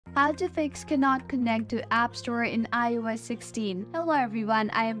How to fix cannot connect to App Store in iOS 16. Hello everyone,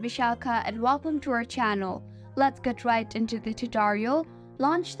 I am Vishalka and welcome to our channel. Let's get right into the tutorial.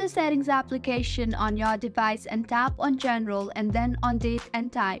 Launch the Settings application on your device and tap on General and then on Date and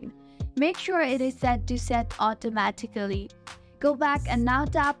Time. Make sure it is set to Set Automatically. Go back and now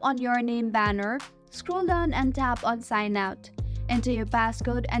tap on your name banner. Scroll down and tap on Sign Out. Enter your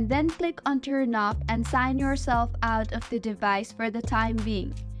passcode and then click on Turn Off and sign yourself out of the device for the time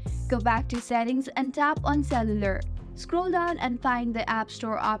being. Go back to Settings and tap on Cellular. Scroll down and find the App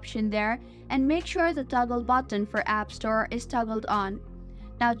Store option there and make sure the toggle button for App Store is toggled on.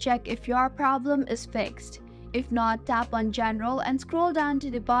 Now check if your problem is fixed. If not, tap on General and scroll down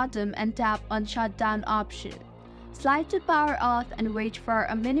to the bottom and tap on Shutdown option. Slide to Power Off and wait for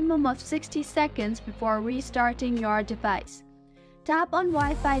a minimum of 60 seconds before restarting your device. Tap on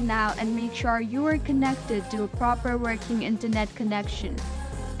Wi-Fi now and make sure you are connected to a proper working internet connection.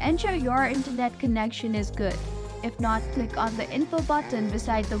 Ensure your internet connection is good. If not, click on the info button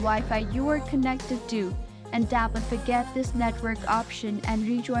beside the Wi-Fi you are connected to and tap on Forget this network option and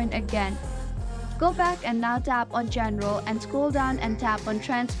rejoin again. Go back and now tap on General and scroll down and tap on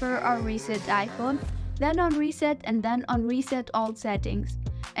Transfer or Reset iPhone, then on Reset and then on Reset All Settings.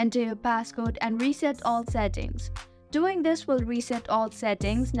 Enter your passcode and reset all settings. Doing this will reset all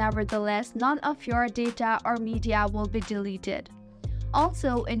settings, nevertheless, none of your data or media will be deleted.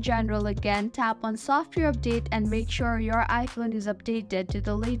 Also, in General again, tap on Software Update and make sure your iPhone is updated to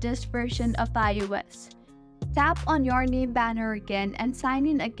the latest version of iOS. Tap on your name banner again and sign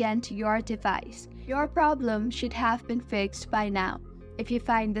in again to your device. Your problem should have been fixed by now. If you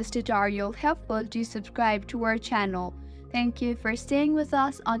find this tutorial helpful, do subscribe to our channel. Thank you for staying with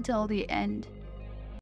us until the end.